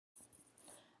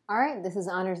All right, this is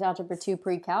Honors Algebra 2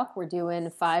 Pre-Calc. We're doing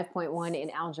 5.1 in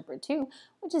Algebra 2,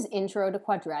 which is Intro to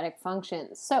Quadratic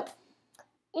Functions. So,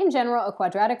 in general, a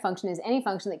quadratic function is any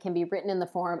function that can be written in the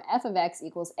form f of x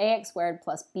equals ax squared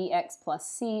plus bx plus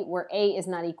c, where a is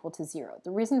not equal to 0.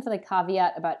 The reason for the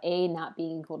caveat about a not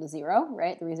being equal to 0,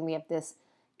 right, the reason we have this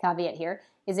caveat here,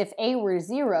 is if a were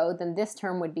 0, then this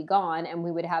term would be gone, and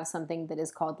we would have something that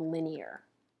is called linear,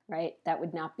 right? That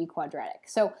would not be quadratic.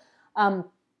 So,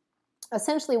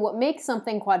 essentially, what makes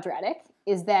something quadratic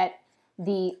is that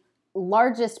the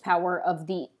largest power of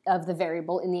the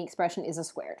variable in the expression is a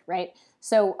squared, right?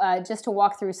 So just to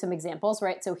walk through some examples,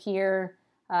 right? So here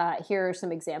are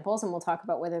some examples, and we'll talk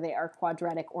about whether they are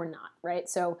quadratic or not, right?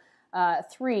 So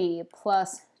 3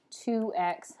 plus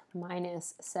 2x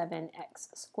minus 7x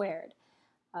squared,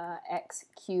 x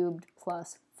cubed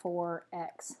plus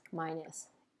 4x minus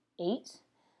 8,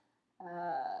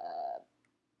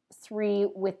 3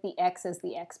 with the x as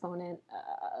the exponent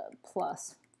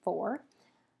plus 4,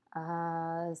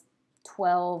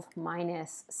 12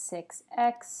 minus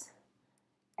 6x,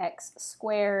 x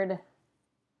squared,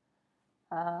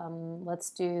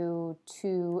 let's do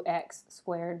 2x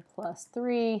squared plus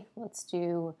 3, let's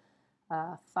do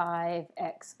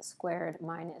 5x squared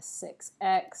minus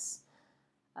 6x,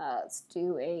 let's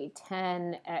do a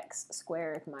 10x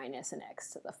squared minus an x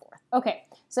to the 4th. Okay,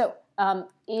 so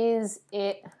is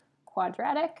it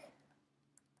quadratic?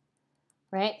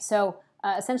 Right, so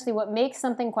essentially what makes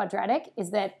something quadratic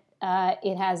is that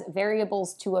it has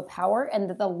variables to a power, and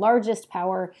that the largest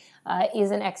power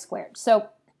is an x squared. So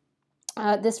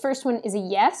this first one is a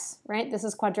yes, right? This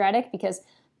is quadratic because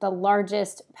the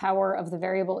largest power of the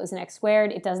variable is an x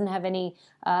squared. It doesn't have any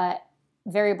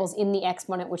variables in the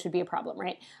exponent, which would be a problem,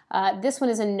 right? This one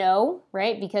is a no,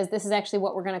 right? Because this is actually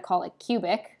what we're going to call a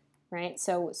cubic, right?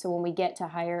 So when we get to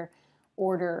higher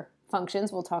order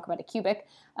functions, we'll talk about a cubic.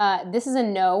 This is a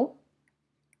no.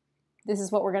 This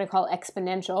is what we're going to call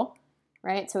exponential,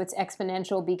 right? So it's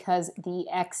exponential because the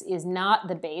x is not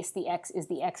the base, the x is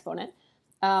the exponent.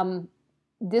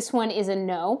 This one is a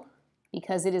no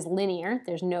because it is linear.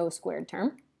 There's no squared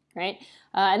term, right?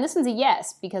 And this one's a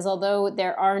yes because although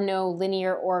there are no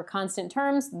linear or constant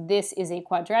terms, this is a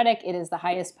quadratic. It is the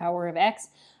highest power of x.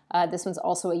 This one's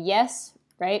also a yes,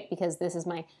 right? Because this is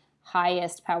my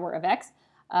highest power of x.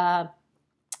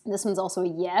 This one's also a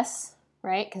yes,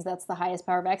 right? Because that's the highest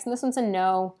power of x. And this one's a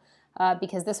no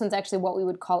because this one's actually what we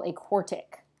would call a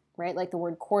quartic, right? Like the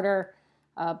word quarter,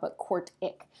 but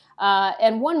quartic.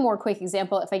 And one more quick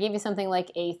example, if I gave you something like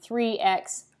a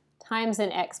 3x times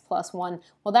an x plus 1,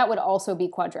 well, that would also be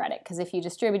quadratic, because if you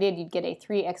distributed, you'd get a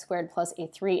 3x squared plus a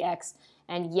 3x.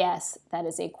 And yes, that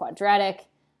is a quadratic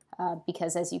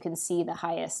because, as you can see, the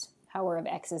highest power of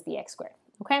x is the x squared.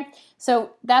 Okay,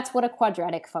 so that's what a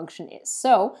quadratic function is.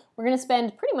 So we're going to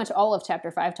spend pretty much all of Chapter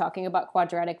 5 talking about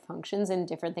quadratic functions and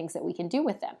different things that we can do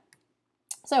with them.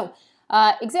 So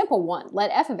example 1, let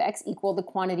f of x equal the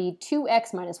quantity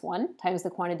 2x minus 1 times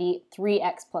the quantity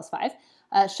 3x plus 5.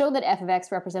 Show that f of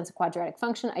x represents a quadratic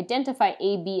function. Identify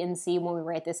a, b, and c when we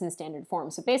write this in standard form.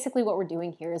 So basically what we're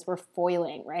doing here is we're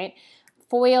foiling, right?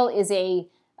 FOIL is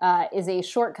a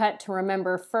shortcut to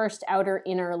remember first, outer,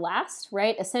 inner, last,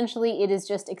 right? Essentially, it is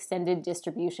just extended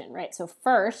distribution, right? So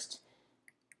first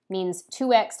means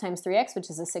 2x times 3x, which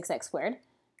is a 6x squared.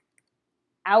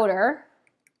 Outer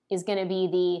is going to be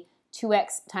the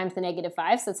 2x times the negative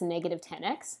 5, so that's a negative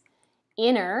 10x.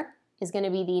 Inner is going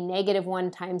to be the negative 1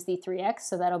 times the 3x,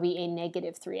 so that'll be a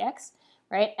negative 3x.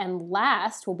 Right? And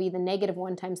last will be the negative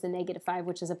 1 times the negative 5,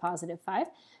 which is a positive 5.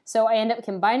 So I end up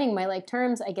combining my like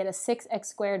terms. I get a 6x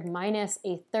squared minus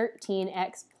a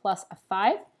 13x plus a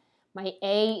 5. My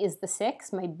a is the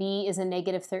 6, my b is a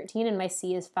negative 13, and my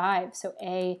c is 5. So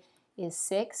a is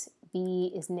 6,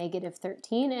 b is negative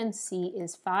 13, and c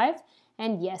is 5.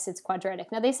 And yes, it's quadratic.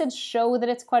 Now they said show that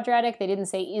it's quadratic. They didn't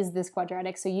say is this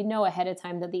quadratic, so you know ahead of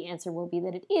time that the answer will be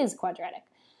that it is quadratic.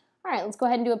 All right, let's go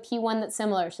ahead and do a P1 that's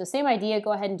similar. So same idea,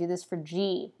 go ahead and do this for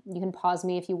G. You can pause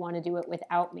me if you want to do it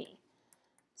without me.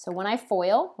 So when I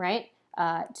FOIL, right,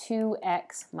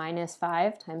 2x minus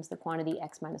 5 times the quantity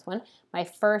x minus 1, my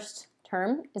first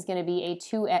term is going to be a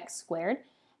 2x squared.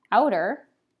 Outer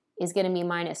is going to be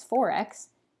minus 4x.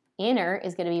 Inner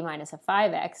is going to be minus a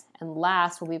 5x. And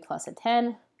last will be plus a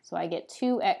 10. So I get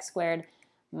 2x squared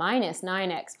minus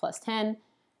 9x plus 10.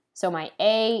 So my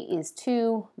a is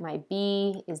 2, my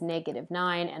b is negative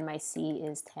 9, and my c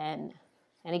is 10.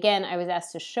 And again, I was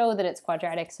asked to show that it's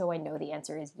quadratic, so I know the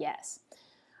answer is yes.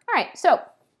 All right, so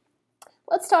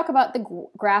let's talk about the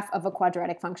graph of a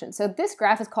quadratic function. So this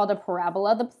graph is called a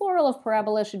parabola. The plural of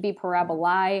parabola should be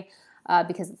parabolae.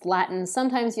 because it's Latin.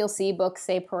 Sometimes you'll see books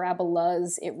say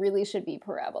parabolas. It really should be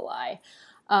parabolae.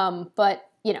 But,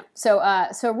 you know, so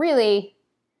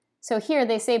here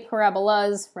they say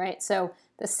parabolas, right? So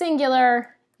the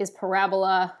singular is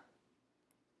parabola.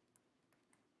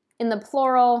 In the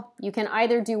plural, you can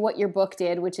either do what your book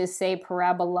did, which is say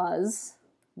parabolas,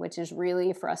 which is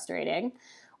really frustrating,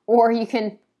 or you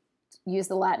can use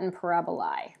the Latin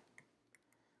parabolae,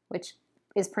 which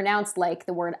is pronounced like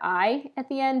the word I at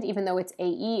the end, even though it's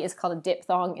AE. It's called a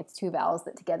diphthong. It's two vowels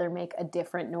that together make a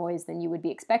different noise than you would be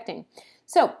expecting.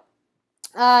 So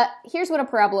here's what a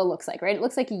parabola looks like, right? It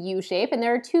looks like a U shape, and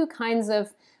there are two kinds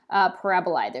of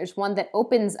parabolae. There's one that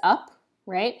opens up,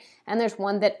 right? And there's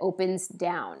one that opens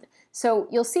down. So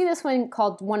you'll see this one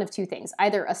called one of two things,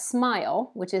 either a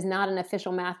smile, which is not an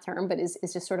official math term, but is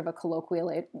just sort of a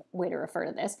colloquial way to refer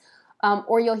to this,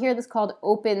 or you'll hear this called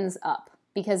opens up,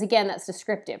 because again, that's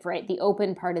descriptive, right? The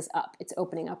open part is up, it's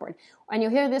opening upward. And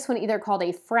you'll hear this one either called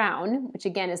a frown, which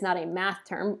again is not a math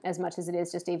term as much as it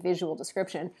is just a visual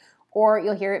description, or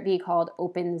you'll hear it be called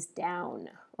opens down,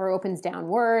 or opens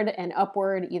downward and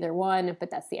upward, either one, but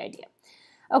that's the idea.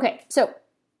 Okay, so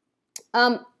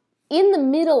in the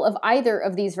middle of either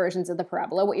of these versions of the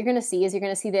parabola, what you're going to see is you're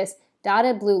going to see this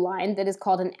dotted blue line that is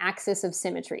called an axis of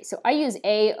symmetry. So I use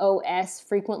AOS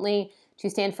frequently to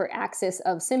stand for axis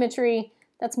of symmetry.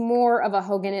 That's more of a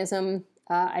Hoganism.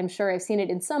 I'm sure I've seen it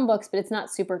in some books, but it's not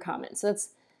super common. So that's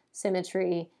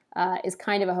symmetry is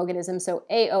kind of a Hoganism. So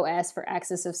AOS for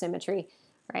axis of symmetry.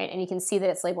 Right? And you can see that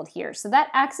it's labeled here. So that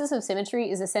axis of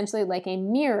symmetry is essentially like a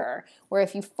mirror, where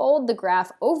if you fold the graph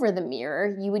over the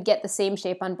mirror, you would get the same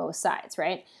shape on both sides,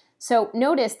 right? So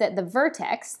notice that the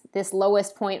vertex, this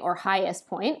lowest point or highest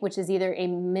point, which is either a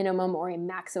minimum or a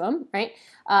maximum, right,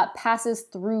 passes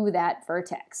through that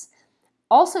vertex.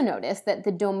 Also notice that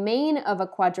the domain of a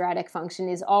quadratic function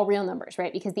is all real numbers,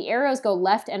 right? Because the arrows go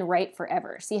left and right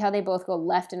forever. See how they both go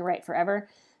left and right forever?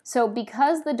 So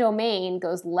because the domain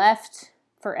goes left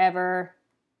forever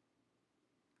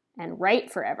and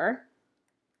right forever,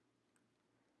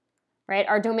 right?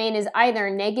 Our domain is either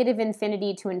negative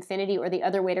infinity to infinity, or the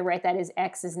other way to write that is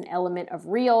x is an element of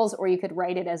reals, or you could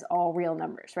write it as all real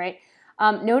numbers, right?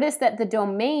 Notice that the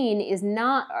domain is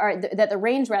not, or that the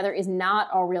range rather is not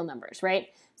all real numbers, right?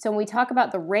 So when we talk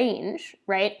about the range,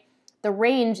 right, the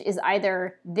range is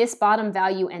either this bottom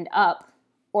value and up,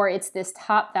 or it's this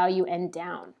top value and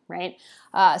down, right?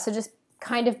 So just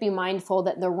kind of be mindful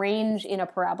that the range in a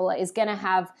parabola is going to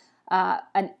have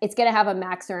a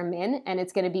max or a min, and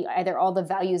it's going to be either all the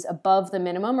values above the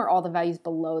minimum or all the values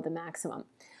below the maximum.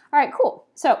 All right, cool.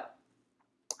 So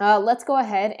let's go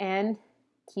ahead and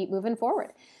keep moving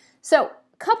forward. So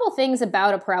a couple things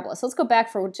about a parabola. So let's go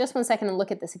back for just 1 second and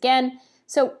look at this again.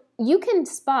 So you can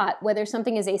spot whether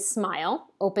something is a smile,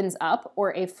 opens up,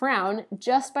 or a frown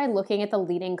just by looking at the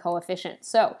leading coefficient.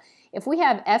 So if we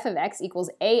have f of x equals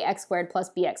ax squared plus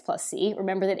bx plus c,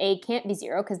 remember that a can't be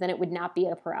 0 because then it would not be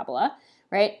a parabola,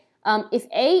 right? If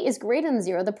a is greater than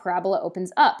 0, the parabola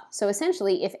opens up. So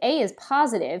essentially, if a is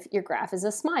positive, your graph is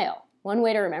a smile. One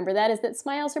way to remember that is that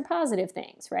smiles are positive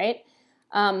things, right?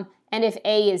 And if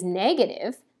a is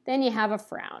negative, then you have a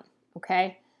frown,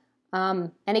 okay?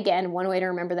 And again, one way to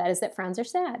remember that is that frowns are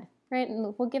sad, right?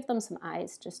 And we'll give them some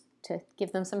eyes just to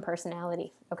give them some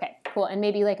personality. Okay, cool. And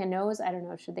maybe like a nose. I don't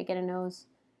know. Should they get a nose?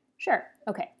 Sure.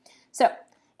 Okay. So,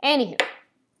 anywho.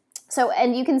 So,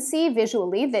 and you can see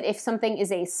visually that if something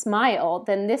is a smile,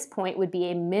 then this point would be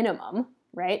a minimum,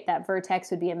 right? That vertex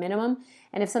would be a minimum.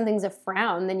 And if something's a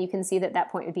frown, then you can see that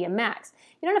that point would be a max.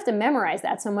 You don't have to memorize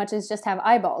that so much as just have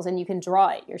eyeballs and you can draw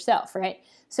it yourself, right?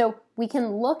 So we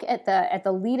can look at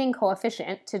the leading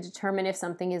coefficient to determine if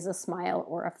something is a smile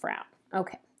or a frown.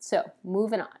 Okay, so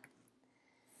moving on.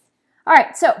 All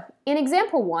right, so in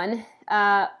example 1,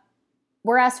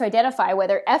 we're asked to identify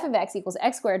whether f of x equals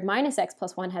x squared minus x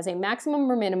plus 1 has a maximum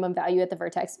or minimum value at the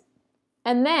vertex.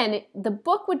 And then the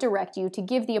book would direct you to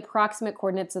give the approximate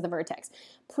coordinates of the vertex.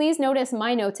 Please notice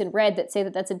my notes in red that say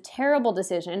that that's a terrible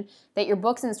decision, that your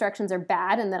book's instructions are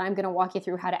bad, and that I'm going to walk you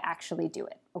through how to actually do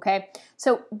it, okay?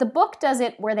 So the book does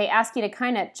it where they ask you to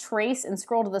kind of trace and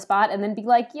scroll to the spot and then be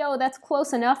like, yo, that's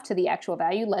close enough to the actual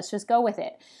value, let's just go with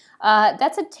it.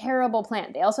 That's a terrible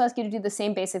plan. They also ask you to do the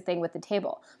same basic thing with the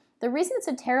table. The reason it's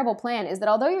a terrible plan is that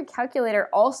although your calculator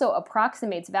also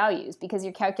approximates values, because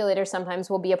your calculator sometimes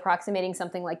will be approximating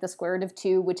something like the square root of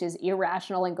 2, which is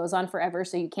irrational and goes on forever,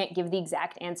 so you can't give the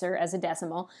exact answer as a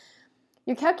decimal,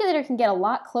 your calculator can get a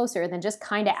lot closer than just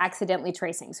kind of accidentally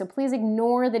tracing. So please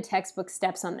ignore the textbook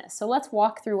steps on this. So let's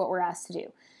walk through what we're asked to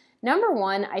do. Number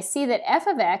 1, I see that f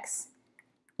of x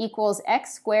equals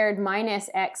x squared minus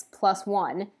x plus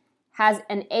 1. has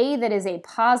an A that is a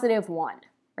positive 1,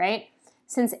 right?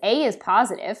 Since A is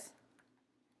positive,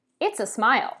 it's a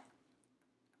smile,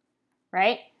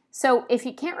 right? So if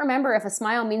you can't remember if a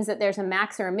smile means that there's a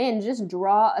max or a min, just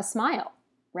draw a smile,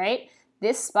 right?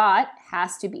 This spot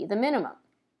has to be the minimum,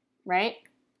 right?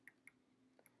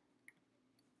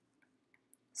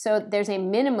 So there's a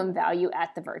minimum value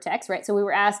at the vertex, right? So we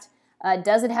were asked,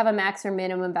 does it have a max or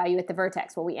minimum value at the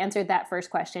vertex? Well, we answered that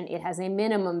first question. It has a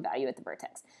minimum value at the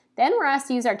vertex. Then we're asked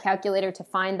to use our calculator to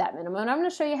find that minimum, and I'm going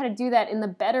to show you how to do that in the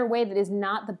better way that is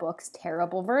not the book's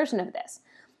terrible version of this.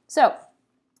 So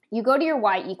you go to your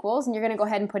y equals, and you're going to go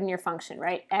ahead and put in your function,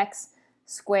 right? X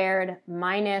squared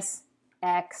minus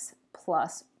x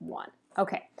plus 1.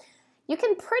 Okay. You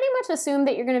can pretty much assume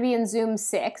that you're going to be in zoom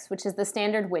 6, which is the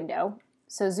standard window.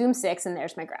 So zoom 6, and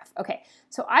there's my graph. Okay,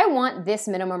 so I want this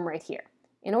minimum right here.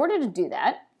 In order to do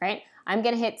that, right, I'm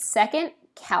going to hit second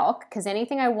calc, because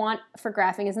anything I want for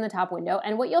graphing is in the top window,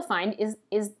 and what you'll find is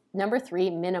number 3,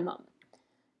 minimum.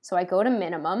 So I go to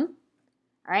minimum.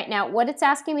 All right, now what it's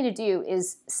asking me to do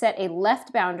is set a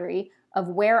left boundary of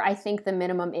where I think the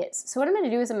minimum is. So what I'm going to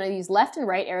do is I'm going to use left and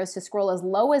right arrows to scroll as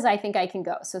low as I think I can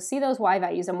go. So see those y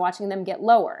values, I'm watching them get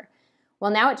lower.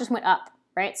 Well, now it just went up.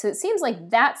 Right? So it seems like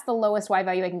that's the lowest y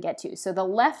value I can get to. So the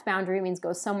left boundary means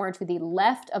go somewhere to the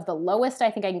left of the lowest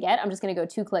I think I can get. I'm just going to go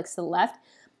 2 clicks to the left.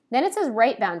 Then it says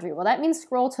right boundary. Well, that means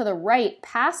scroll to the right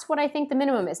past what I think the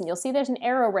minimum is. And you'll see there's an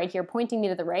arrow right here pointing me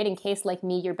to the right in case, like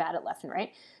me, you're bad at left and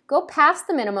right. Go past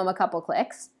the minimum a couple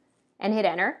clicks and hit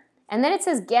enter. And then it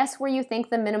says guess where you think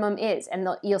the minimum is. And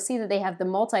you'll see that they have the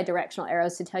multi-directional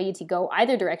arrows to tell you to go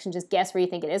either direction, just guess where you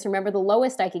think it is. Remember, the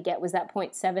lowest I could get was that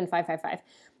 0.7555.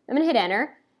 I'm going to hit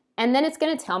enter, and then it's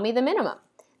going to tell me the minimum.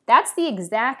 That's the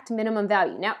exact minimum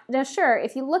value. Now sure,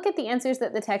 if you look at the answers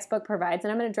that the textbook provides,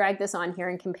 and I'm going to drag this on here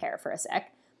and compare for a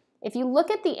sec. If you look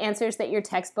at the answers that your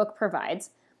textbook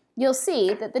provides, you'll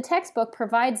see that the textbook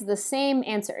provides the same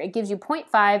answer. It gives you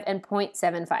 0.5 and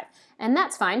 0.75. And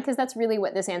that's fine, because that's really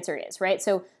what this answer is, right?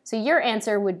 So your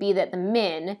answer would be that the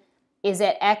min is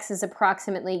at x is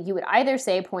approximately, you would either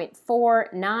say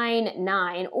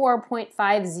 0.499 or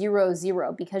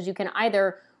 0.500, because you can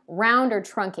either round or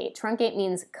truncate. Truncate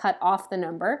means cut off the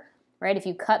number, right? If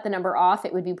you cut the number off,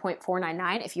 it would be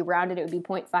 0.499. If you rounded, it would be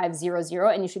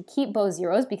 0.500, and you should keep both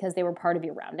zeros because they were part of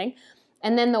your rounding.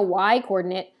 And then the y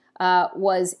coordinate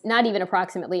was not even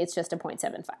approximately, it's just a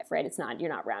 0.75, right? It's not, you're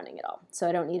not rounding at all. So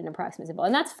I don't need an approximate symbol,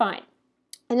 and that's fine.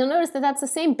 And you'll notice that that's the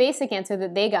same basic answer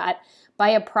that they got by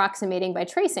approximating by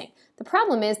tracing. The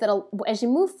problem is that as you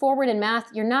move forward in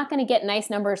math, you're not going to get nice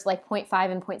numbers like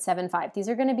 0.5 and 0.75. These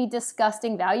are going to be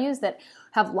disgusting values that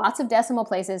have lots of decimal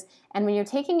places, and when you're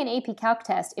taking an AP Calc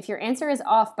test, if your answer is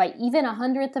off by even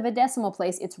 1/100th of a decimal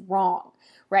place, it's wrong,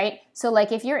 right? So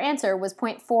like if your answer was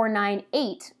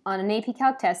 0.498 on an AP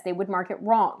Calc test, they would mark it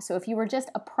wrong. So if you were just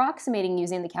approximating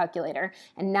using the calculator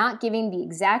and not giving the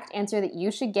exact answer that you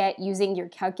should get using your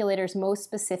calculator's most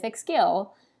specific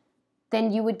skill, then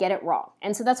you would get it wrong.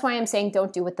 And so that's why I'm saying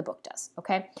don't do what the book does,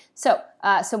 okay? So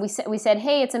we said,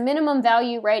 hey, it's a minimum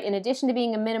value, right? In addition to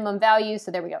being a minimum value, so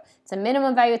there we go. It's a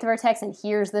minimum value at the vertex, and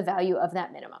here's the value of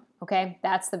that minimum, okay?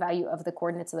 That's the value of the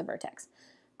coordinates of the vertex.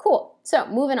 Cool, so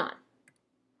moving on.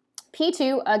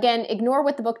 P2, again, ignore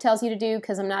what the book tells you to do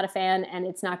because I'm not a fan and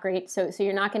it's not great. So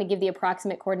you're not going to give the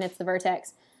approximate coordinates of the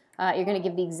vertex. You're going to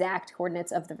give the exact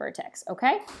coordinates of the vertex,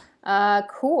 okay?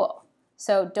 Cool.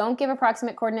 So don't give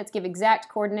approximate coordinates, give exact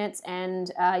coordinates,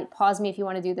 and pause me if you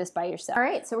want to do this by yourself. All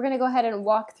right, so we're going to go ahead and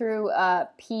walk through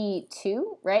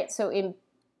P2, right? So in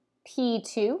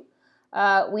P2,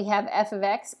 we have f of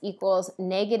x equals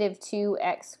negative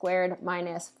 2x squared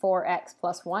minus 4x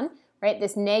plus 1, right?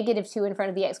 This negative 2 in front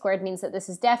of the x squared means that this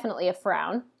is definitely a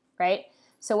frown, right?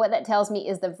 So what that tells me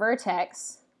is the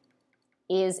vertex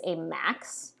is a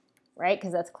max, right?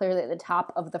 Because that's clearly at the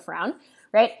top of the frown.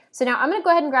 Right? So now I'm going to go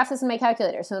ahead and graph this in my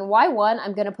calculator. So in y1,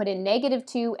 I'm going to put in negative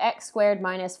 2x squared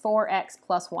minus 4x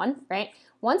plus 1, right?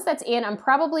 Once that's in, I'm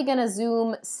probably going to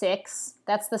zoom 6.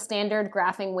 That's the standard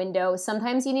graphing window.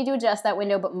 Sometimes you need to adjust that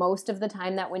window, but most of the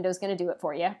time that window is going to do it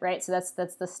for you, right? So that's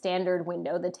the standard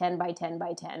window, the 10 by 10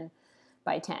 by 10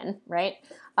 by 10, right?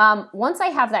 Once I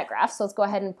have that graph, so let's go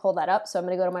ahead and pull that up. So I'm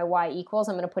going to go to my y equals.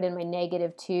 I'm going to put in my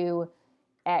negative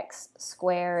 2x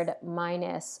squared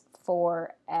minus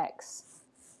 4x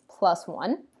plus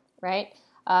 1, right?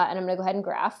 And I'm going to go ahead and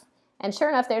graph. And sure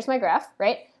enough, there's my graph,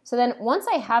 right? So then once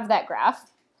I have that graph,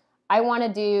 I want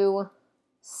to do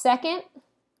second,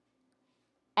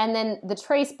 and then the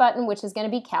trace button, which is going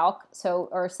to be calc, so,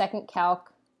 or second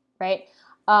calc, right?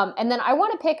 And then I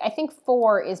want to pick, I think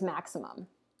 4 is maximum.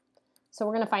 So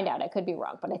we're going to find out. I could be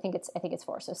wrong, but I think it's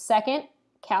 4. So second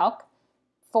calc,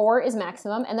 4 is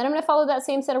maximum, and then I'm going to follow that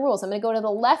same set of rules. I'm going to go to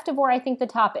the left of where I think the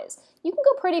top is. You can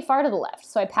go pretty far to the left.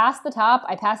 So I pass the top,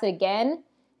 I pass it again,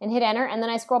 and hit enter, and then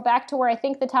I scroll back to where I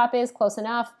think the top is, close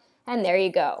enough, and there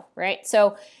you go, right?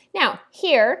 So now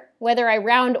here, whether I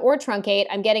round or truncate,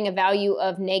 I'm getting a value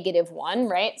of -1,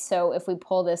 right? So if we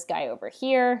pull this guy over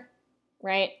here,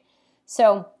 right?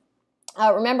 So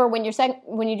remember, when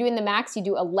you're doing the max, you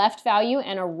do a left value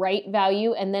and a right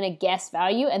value and then a guess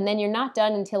value, and then you're not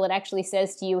done until it actually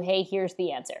says to you, hey, here's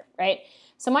the answer, right?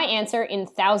 So my answer in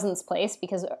thousands place,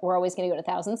 because we're always going to go to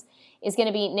thousands, is going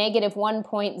to be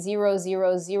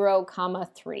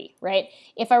 -1.000, 3, right?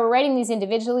 If I were writing these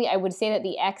individually, I would say that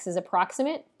the x is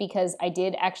approximate because I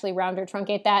did actually round or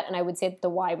truncate that, and I would say that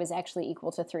the y was actually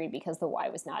equal to 3 because the y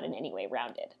was not in any way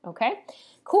rounded, okay?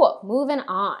 Cool, moving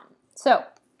on. So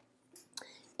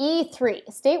E3,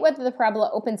 state whether the parabola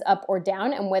opens up or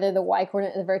down and whether the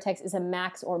y-coordinate of the vertex is a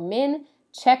max or min.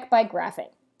 Check by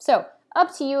graphing. So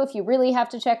up to you if you really have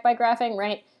to check by graphing,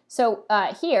 right? So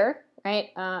here,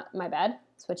 right, my bad,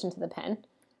 switching to the pen,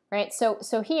 right?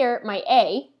 So here, my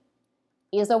A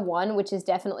is a 1, which is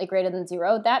definitely greater than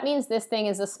 0. That means this thing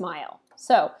is a smile.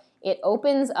 So it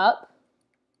opens up,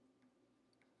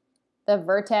 the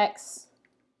vertex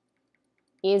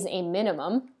is a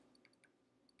minimum,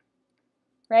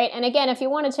 right? And again, if you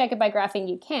want to check it by graphing,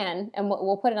 you can, and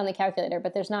we'll put it on the calculator,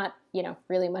 but there's not,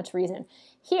 really much reason.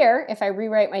 Here, if I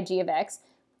rewrite my g of x,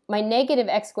 my negative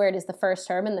x squared is the first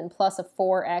term, and then plus a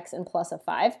 4x and plus a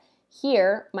 5.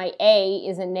 Here, my a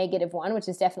is a -1, which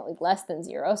is definitely less than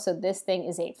 0, so this thing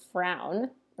is a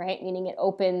frown, right? Meaning it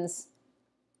opens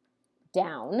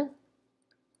down,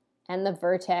 and the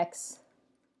vertex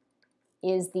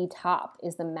is the top,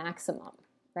 is the maximum,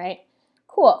 right?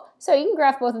 Cool. So you can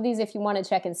graph both of these if you want to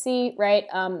check and see, right?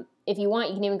 If you want,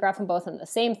 you can even graph them both on the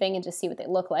same thing and just see what they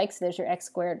look like. So there's your x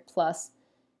squared plus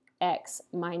x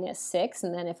minus 6.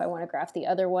 And then if I want to graph the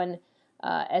other one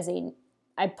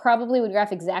I probably would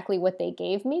graph exactly what they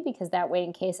gave me, because that way,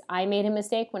 in case I made a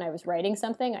mistake when I was writing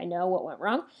something, I know what went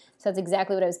wrong. So that's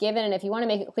exactly what I was given. And if you want to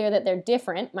make it clear that they're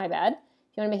different, my bad,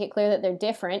 if you want to make it clear that they're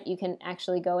different, you can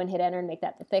actually go and hit enter and make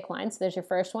that the thick line. So there's your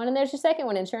first one, and there's your second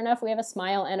one. And sure enough, we have a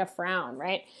smile and a frown,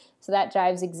 right? So that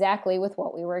jives exactly with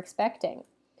what we were expecting.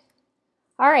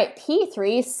 All right,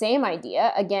 P3, same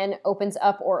idea. Again, opens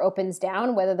up or opens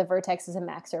down, whether the vertex is a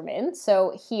max or min.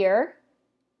 So here,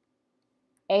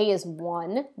 A is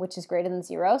 1, which is greater than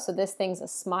 0. So this thing's a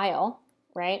smile,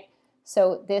 right?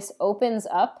 So this opens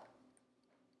up,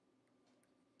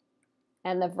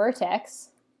 and the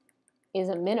vertex is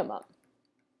a minimum,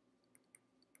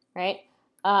 right?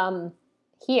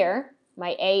 Here,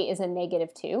 my A is a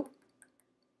 -2,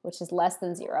 which is less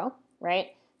than 0,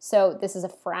 right? So this is a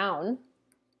frown.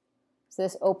 So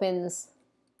this opens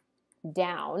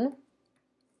down,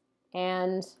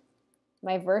 and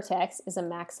my vertex is a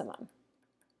maximum.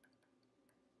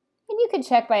 And you can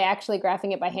check by actually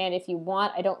graphing it by hand if you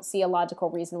want. I don't see a logical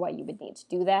reason why you would need to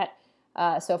do that.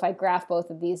 So if I graph both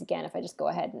of these again, if I just go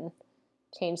ahead and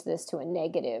change this to a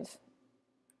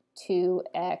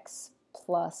 -2x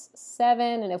plus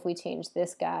 7, and if we change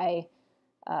this guy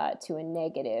to a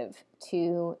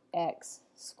 -2x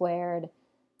squared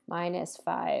minus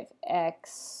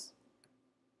 5x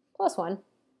plus 1,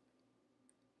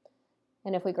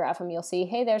 and if we graph them, you'll see,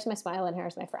 hey, there's my smile and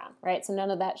here's my frown, right? So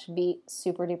none of that should be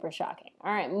super duper shocking.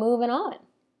 All right, moving on.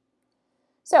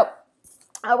 So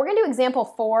we're going to do example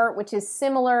 4, which is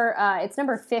similar. It's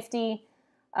number 50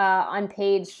 on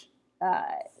page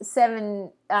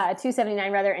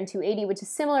 279 rather, and 280, which is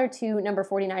similar to number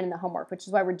 49 in the homework, which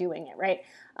is why we're doing it, right?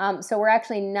 So we're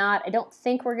actually not, I don't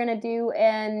think we're going to do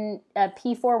a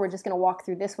P4. We're just going to walk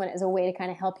through this one as a way to kind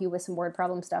of help you with some word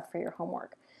problem stuff for your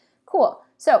homework. Cool.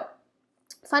 So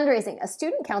fundraising. A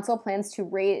student council plans to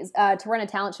run a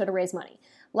talent show to raise money.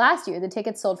 Last year, the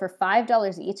tickets sold for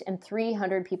 $5 each and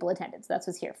 300 people attended. So that's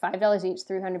what's here. $5 each,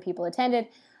 300 people attended.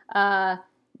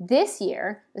 This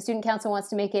year, the student council wants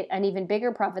to make it an even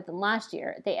bigger profit than last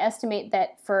year. They estimate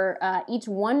that for each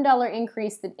 $1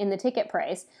 increase in the ticket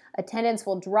price, attendance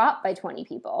will drop by 20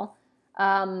 people.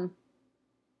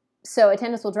 So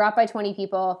attendance will drop by 20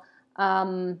 people.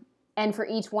 And for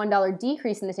each $1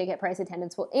 decrease in the ticket price,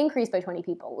 attendance will increase by 20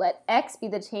 people. Let X be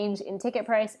the change in ticket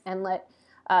price, and let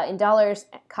in dollars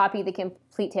copy the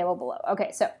complete table below.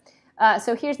 Okay, so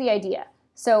here's the idea.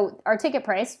 So our ticket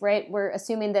price, right, we're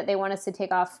assuming that they want us to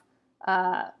take off,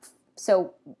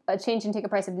 so a change in ticket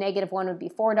price of -1 would be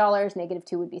 $4,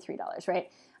 -2 would be $3, right?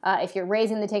 If you're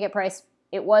raising the ticket price,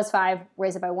 it was 5,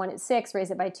 raise it by 1, it's 6,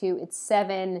 raise it by 2, it's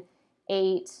 7,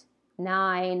 8,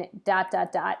 9, ...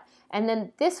 And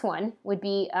then this one would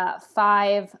be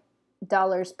 5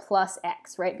 plus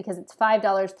X, right? Because it's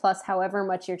 $5 plus however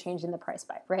much you're changing the price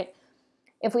by, right?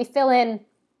 If we fill in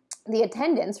the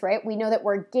attendance, right, we know that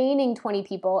we're gaining 20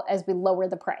 people as we lower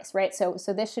the price, right? So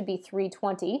this should be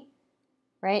 320,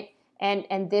 right?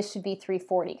 And this should be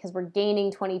 340 because we're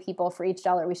gaining 20 people for each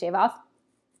dollar we shave off.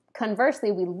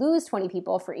 Conversely, we lose 20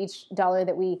 people for each dollar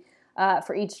that we,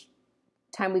 for each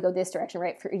time we go this direction,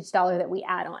 right? For each dollar that we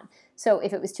add on. So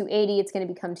if it was 280, it's going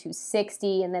to become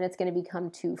 260, and then it's going to become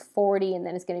 240, and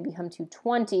then it's going to become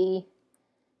 220, ...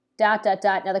 Now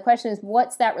the question is,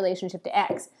 what's that relationship to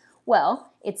X?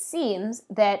 Well, it seems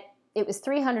that it was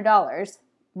 $300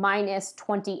 minus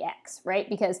 20X, right?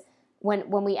 Because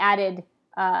when we added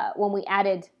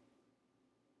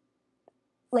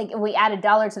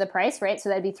dollar to the price, right? So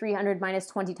that'd be 300 minus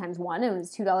 20 times 1, and it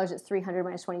was $2, it's 300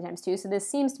 minus 20 times 2. So this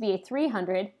seems to be a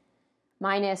 300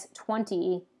 minus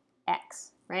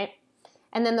 20X, right?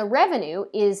 And then the revenue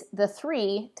is the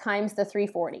 3 times the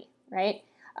 340, right?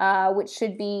 Which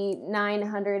should be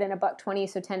 900 and $1.20,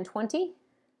 so 1020,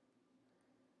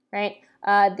 right?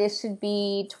 This should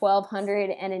be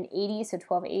 1280, so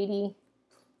 1280,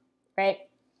 right?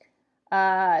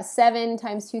 7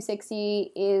 times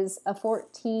 260 is a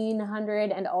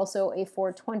 1400 and also a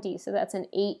 420, so that's an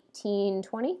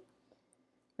 1820,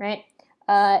 right?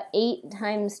 8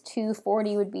 times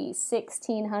 240 would be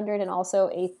 1600 and also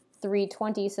a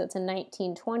 320, so it's a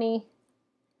 1920,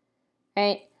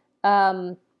 right?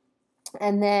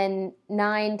 And then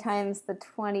 9 times the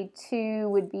 22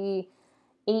 would be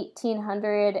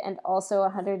 1800 and also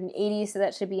 180, so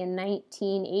that should be a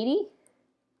 1980. ...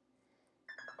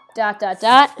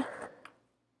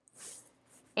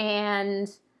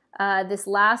 And this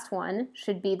last one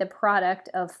should be the product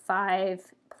of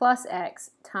 5 plus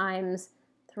X times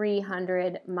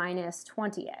 300 minus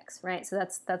 20X, right? So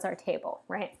that's our table,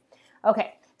 right?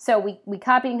 Okay, so we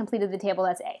copied and completed the table,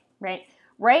 that's A, right?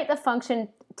 Write the function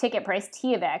ticket price,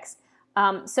 T of X.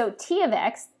 So T of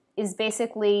X is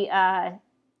basically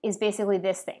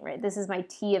this thing, right? This is my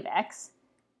T of X.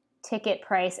 Ticket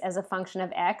price as a function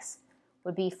of X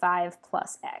would be 5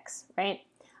 plus X, right?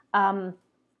 And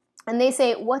they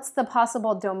say, what's the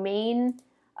possible domain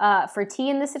for T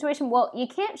in this situation? Well, you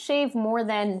can't shave more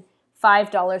than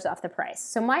 $5 off the price.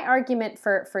 So my argument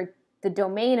for the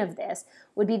domain of this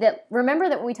would be that, remember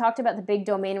that when we talked about the big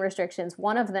domain restrictions,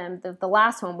 one of them, the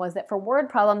last one, was that for word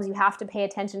problems, you have to pay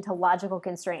attention to logical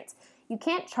constraints. You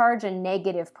can't charge a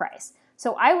negative price.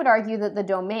 So I would argue that the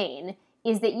domain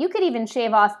is that you could even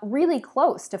shave off really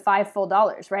close to $5 full,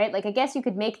 right? Like, I guess you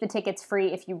could make the tickets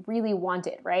free if you really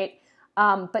wanted, right?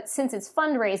 But since it's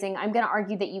fundraising, I'm going to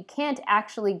argue that you can't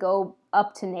actually go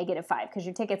up to -5 because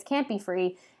your tickets can't be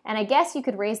free. And I guess you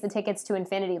could raise the tickets to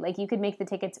infinity. Like, you could make the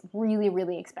tickets really,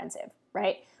 really expensive,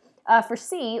 right? For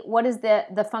C, what is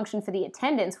the function for the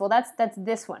attendance? Well, that's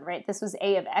this one, right? This was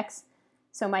A of X.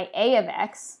 So my A of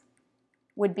X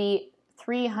would be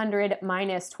 300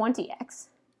 minus 20X,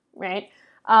 right?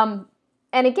 And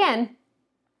again,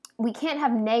 we can't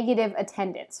have negative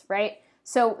attendance, right?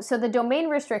 So the domain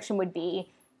restriction would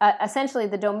be, essentially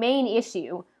the domain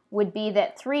issue would be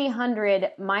that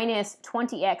 300 minus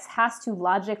 20X has to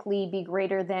logically be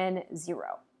greater than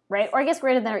 0, right? Or I guess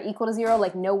greater than or equal to 0,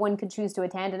 like no one could choose to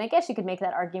attend. And I guess you could make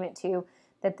that argument too,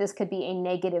 that this could be a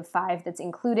 -5 that's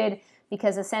included,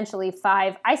 because essentially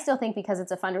 5, I still think because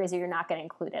it's a fundraiser, you're not going to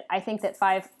include it. I think that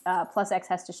 5 plus X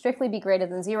has to strictly be greater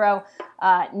than 0,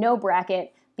 no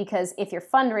bracket, because if you're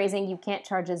fundraising, you can't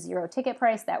charge a 0 ticket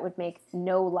price. That would make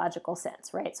no logical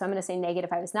sense, right? So I'm going to say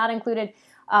 -5 is not included.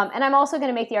 And I'm also going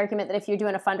to make the argument that if you're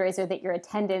doing a fundraiser, that your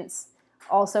attendance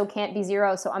also can't be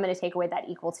 0, so I'm going to take away that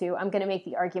equal to. I'm going to make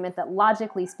the argument that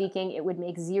logically speaking, it would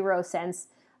make 0 sense,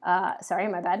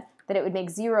 that it would make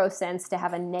 0 sense to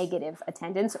have a negative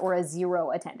attendance or a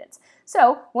 0 attendance.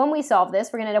 So when we solve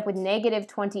this, we're going to end up with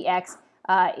 -20X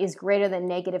is greater than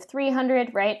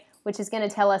 -300, right? Which is going to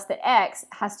tell us that X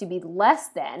has to be less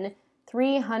than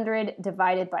 300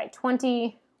 divided by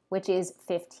 20, which is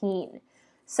 15.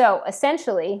 So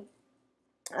essentially,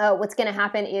 what's going to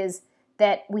happen is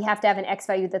that we have to have an X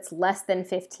value that's less than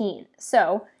 15.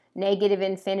 So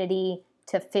 -infinity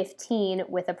to 15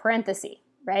 with a parenthesis,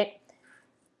 right?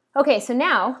 Okay, so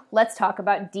now let's talk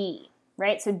about D,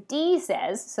 right? So D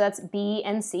says, so that's B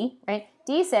and C, right?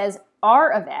 D says R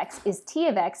of X is T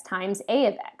of X times A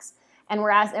of X. And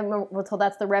we're told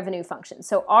that's the revenue function.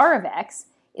 So R of X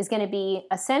is going to be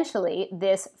essentially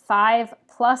this 5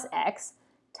 plus X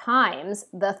times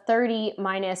the 300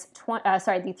 minus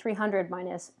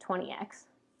 20X.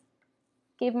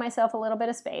 Give myself a little bit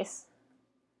of space.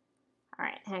 All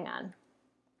right, hang on. I'm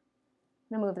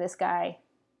going to move this guy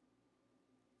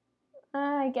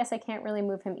I guess I can't really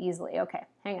move him easily. Okay,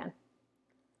 hang on.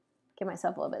 Give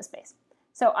myself a little bit of space.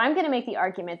 So I'm going to make the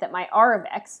argument that my r of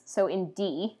x, so in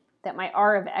D, that my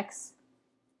r of x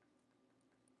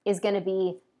is going to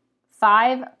be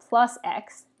 5 plus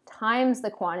x times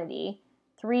the quantity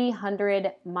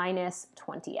 300 minus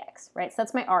 20x, right? So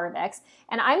that's my r of x.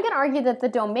 And I'm going to argue that the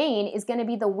domain is going to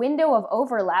be the window of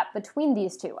overlap between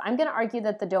these two. I'm going to argue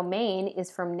that the domain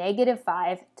is from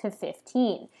 -5 to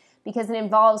 15 because it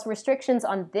involves restrictions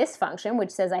on this function, which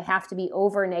says I have to be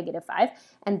over -5,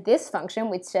 and this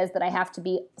function, which says that I have to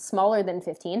be smaller than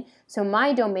 15. So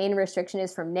my domain restriction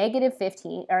is from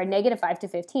 -15 or -5 to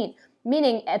 15.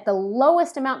 Meaning at the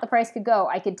lowest amount the price could go,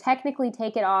 I could technically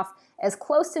take it off as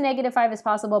close to -5 as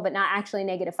possible, but not actually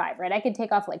 -5, right? I could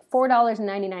take off like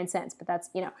 $4.99, but that's,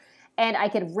 and I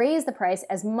could raise the price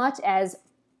as much as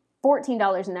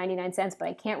 $14.99, but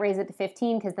I can't raise it to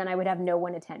 15 because then I would have no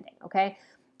one attending, okay?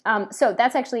 So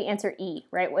that's actually answer E,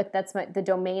 right? That's the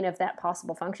domain of that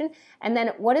possible function. And then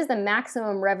what is the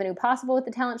maximum revenue possible with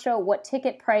the talent show? What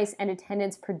ticket price and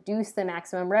attendance produce the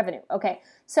maximum revenue? Okay,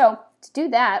 so to do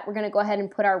that, we're going to go ahead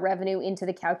and put our revenue into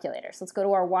the calculator. So let's go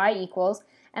to our y equals,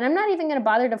 and I'm not even going to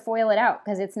bother to FOIL it out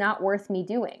because it's not worth me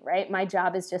doing, right? My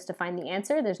job is just to find the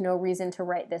answer. There's no reason to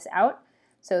write this out.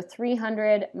 So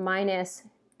 300 minus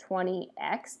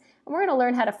 20x, and we're going to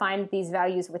learn how to find these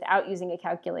values without using a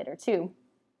calculator too.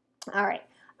 All right,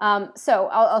 so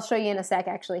I'll show you in a sec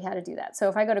actually how to do that. So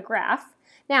if I go to graph,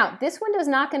 now this window is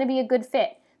not going to be a good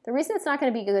fit. The reason it's not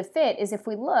going to be a good fit is if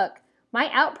we look, my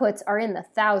outputs are in the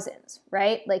thousands,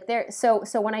 right? Like so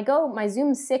when I go, my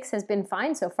zoom 6 has been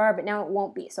fine so far, but now it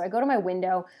won't be. So I go to my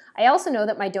window. I also know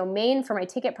that my domain for my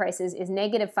ticket prices is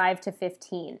 -5 to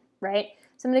 15, right?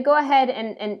 So I'm going to go ahead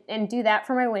and do that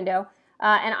for my window.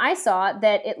 And I saw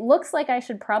that it looks like I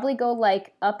should probably go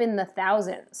like up in the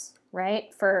thousands,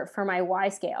 right, for my y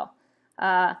scale.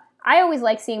 I always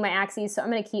like seeing my axes, so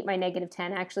I'm going to keep my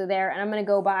 -10 actually there, and I'm going to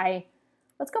go by,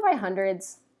 let's go by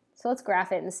hundreds. So let's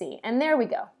graph it and see. And there we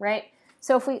go, right?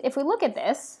 So if we look at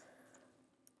this,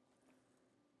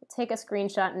 let's take a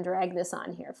screenshot and drag this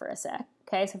on here for a sec.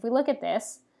 Okay, so if we look at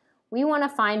this, we want to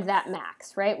find that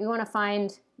max, right? We want to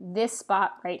find this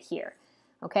spot right here.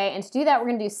 Okay, and to do that, we're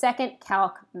going to do second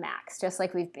calc max, just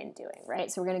like we've been doing, right?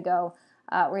 So we're going to go,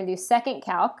 we're going to do second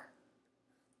calc.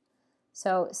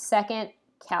 So second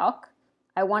calc,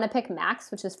 I want to pick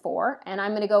max, which is 4, and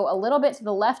I'm going to go a little bit to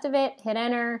the left of it, hit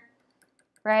enter,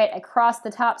 right? I cross the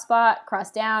top spot,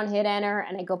 cross down, hit enter,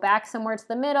 and I go back somewhere to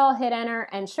the middle, hit enter,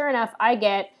 and sure enough, I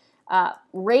get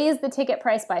raise the ticket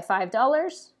price by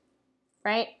 $5,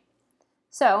 right?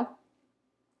 So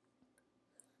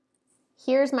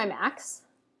here's my max.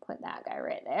 Put that guy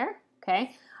right there,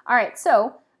 okay? All right,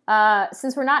 so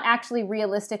since we're not actually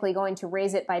realistically going to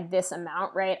raise it by this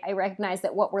amount, right, I recognize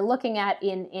that what we're looking at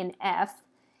in F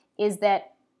is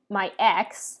that my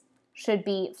X should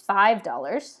be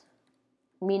 $5,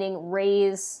 meaning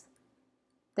raise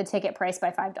the ticket price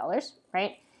by $5,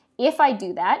 right? If I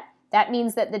do that, that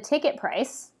means that the ticket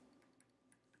price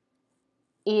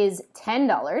is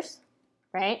 $10,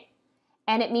 right?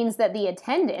 And it means that the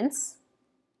attendance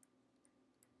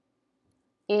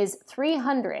is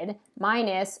 300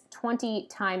 minus 20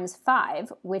 times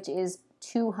 5, which is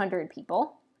 200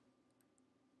 people.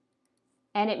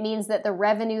 And it means that the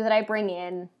revenue that I bring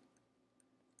in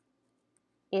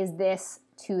is this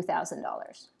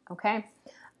 $2,000, okay?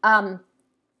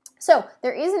 So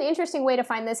there is an interesting way to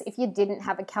find this if you didn't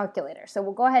have a calculator. So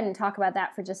we'll go ahead and talk about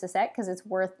that for just a sec because it's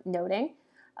worth noting.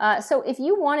 So if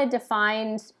you wanted to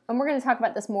find, and we're going to talk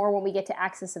about this more when we get to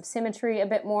axis of symmetry a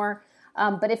bit more,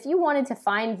 but if you wanted to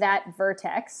find that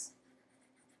vertex,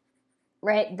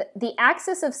 right, the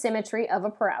axis of symmetry of a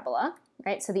parabola,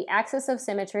 right, so the axis of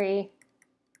symmetry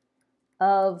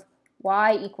of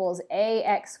y equals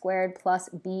ax squared plus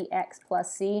bx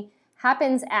plus c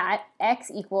happens at x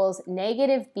equals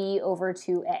 -b over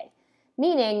 2a,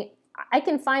 meaning I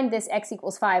can find this x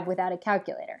equals 5 without a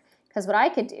calculator, because what I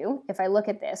could do, if I look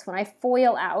at this, when I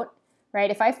FOIL out, right,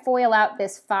 if I FOIL out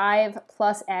this 5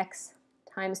 plus x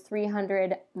times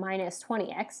 300 minus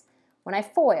 20x, when I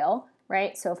FOIL,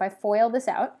 right, so if I FOIL this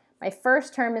out, my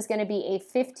first term is going to be a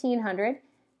 1500,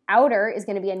 outer is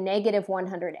going to be a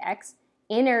 -100x,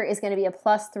 inner is going to be a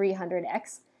plus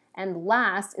 300x, and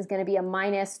last is going to be a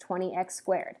minus 20x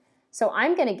squared. So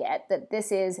I'm going to get that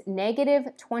this is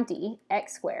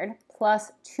 -20x squared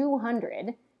plus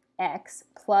 200x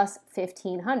plus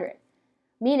 1500,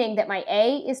 meaning that my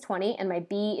a is 20 and my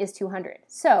b is 200.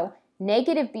 So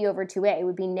 -b over 2a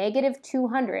would be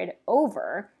 -200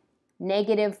 over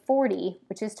 -40,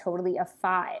 which is totally a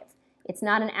 5. It's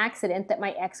not an accident that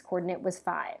my x coordinate was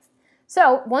 5.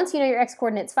 So once you know your x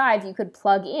coordinate's 5, you could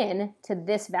plug in to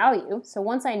this value. So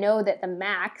once I know that the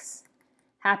max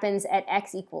happens at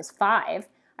x equals 5,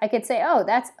 I could say, oh,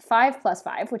 that's 5 plus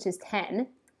 5, which is 10,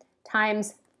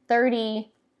 times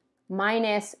 30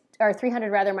 minus, or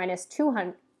 300 rather, minus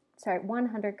 200, sorry,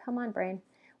 100, come on brain,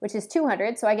 which is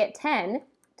 200. So I get 10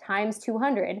 times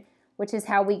 200, which is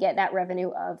how we get that revenue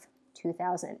of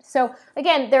 2,000. So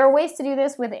again, there are ways to do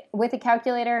this with a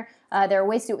calculator. There are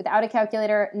ways to do it without a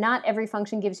calculator. Not every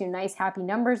function gives you nice, happy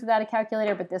numbers without a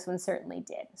calculator, but this one certainly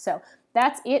did. So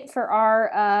that's it for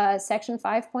our section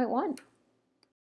 5.1.